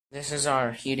This is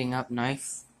our heating up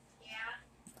knife. Yeah.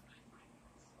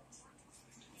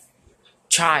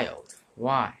 Child.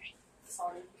 Why?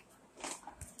 Sorry.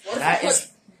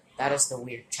 That is the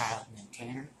weird child named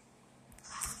Tanner.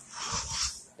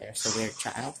 There's the weird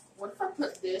child. What if I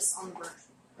put this on the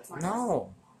burner?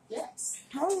 No. Yes.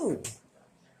 No.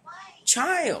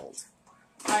 Child.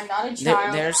 I'm not a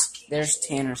child. There's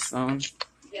Tanner's phone.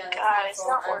 Yeah, God, it's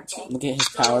not working. Look at his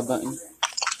power button.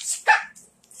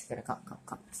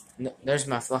 Come. No, there's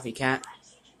my fluffy cat.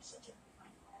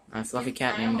 My fluffy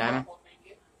cat named Diamond.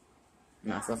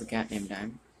 My fluffy cat named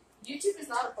Diamond. YouTube is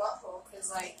not a butthole,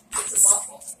 because, like, it's a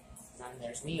butthole. And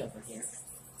there's me over here.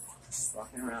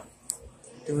 Walking around.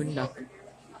 Doing nothing.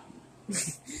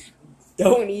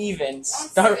 Don't even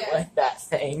start with that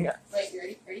thing. Wait,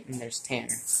 you ready? And there's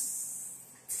Tanner.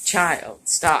 Child,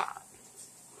 stop.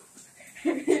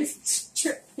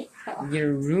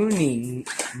 You're ruining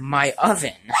my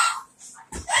oven.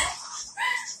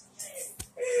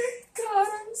 God,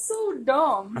 I'm so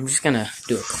dumb. I'm just gonna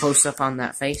do a close-up on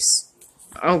that face.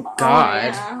 Oh,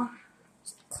 God. Oh, yeah.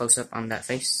 Close up on that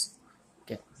face.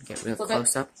 Get real Flip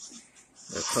close up.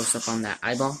 Real close up on that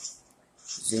eyeball.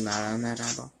 Zoom out on that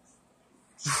eyeball.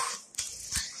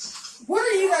 What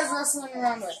are you guys wrestling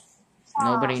around with?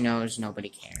 Nobody knows, nobody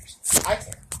cares. I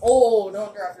care. Oh,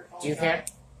 don't drop your phone. Do you care?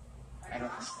 I don't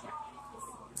care.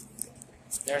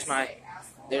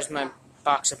 There's my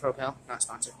box of Propel, not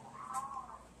sponsored.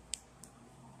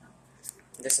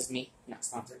 This is me, not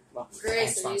sponsored. Well,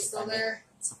 Grace, are you still there?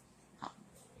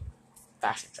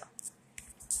 Fashion shop.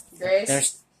 Grace?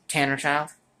 There's Tanner Child,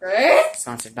 Grace?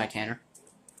 sponsored by Tanner.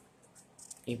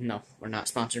 Even though we're not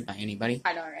sponsored by anybody.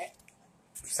 I know, right?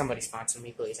 Somebody sponsor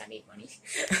me, please. I need money.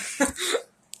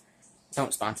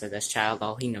 Don't sponsor this child.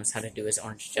 All he knows how to do is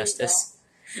orange justice.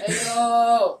 Hey,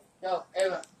 yo! Yo,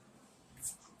 Ava.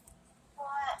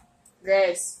 What?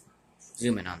 Grace.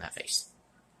 Zoom in on that face.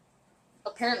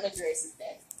 Apparently Grace is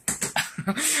dead.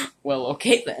 Well,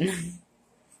 okay then.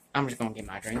 I'm just gonna get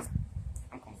my drink.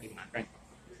 I'm gonna get my drink.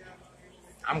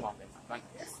 I'm gonna get my drink.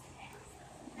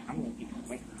 I'm gonna get my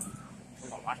drink. You're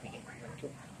gonna watch me get my drink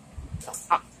too. So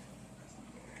hot.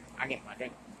 I get my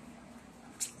drink.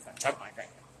 I chug my drink.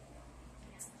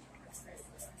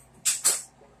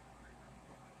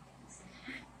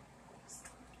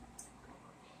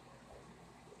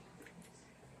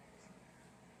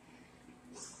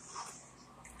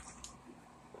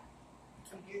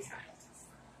 Come here, child.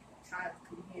 Child,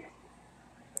 come here.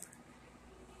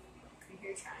 Come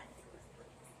here, child.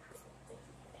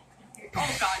 Come here.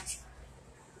 Oh, God.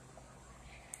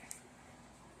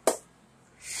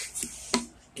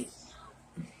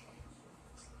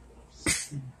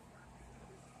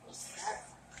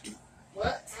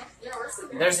 What? Huh? Yeah, where's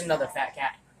the There's another fat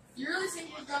cat. You really think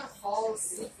you're gonna fall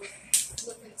asleep with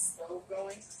flipping stove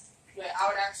going? Wait, I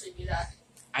would actually do that.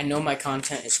 I know my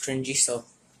content is cringy, so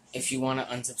if you want to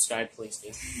unsubscribe, please do.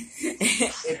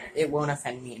 it won't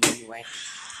offend me in any way.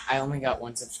 I only got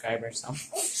 1 subscriber, so.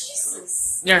 Oh,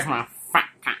 Jesus. There's my fat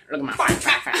cat. Look at my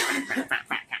fat cat.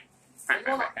 Fat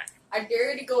cat. I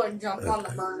dare you to go and jump on the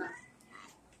burner.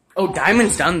 Oh,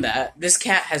 Diamond's done that. This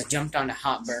cat has jumped on a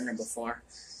hot burner before.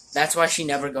 That's why she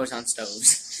never goes on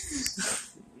stoves.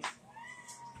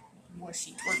 Was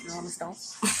she twerking on the stove?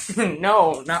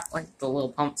 No, not like the Lil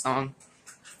Pump song.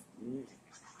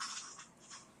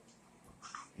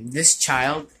 This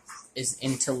child is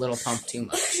into Lil Pump too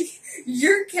much.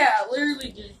 Your cat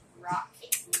literally just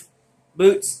rocked.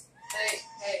 Boots.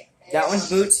 Hey. That one's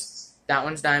Boots. That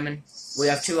one's Diamond. We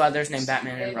have 2 others named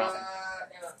Batman and Robin.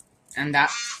 And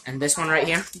this one right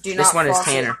here. This one is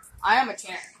Tanner. I am a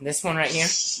Tanner. This one right here.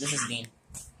 This is Dean.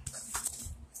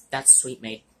 That's Sweet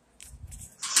Maid.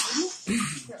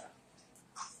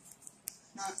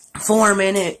 4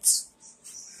 minutes.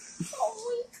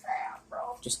 Holy crap,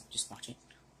 bro. Just watch it.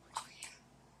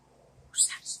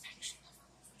 Satisfaction.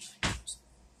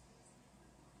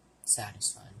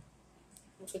 Satisfying.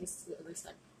 Let's get to the other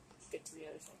side. Get to the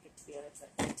other side. Get to the other side.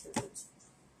 Get to the other side.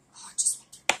 Oh, just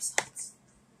make it 2 sides.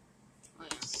 Oh,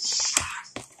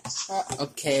 yeah.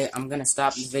 Okay, I'm gonna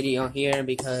stop the video here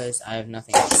because I have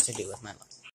nothing else to do with my life.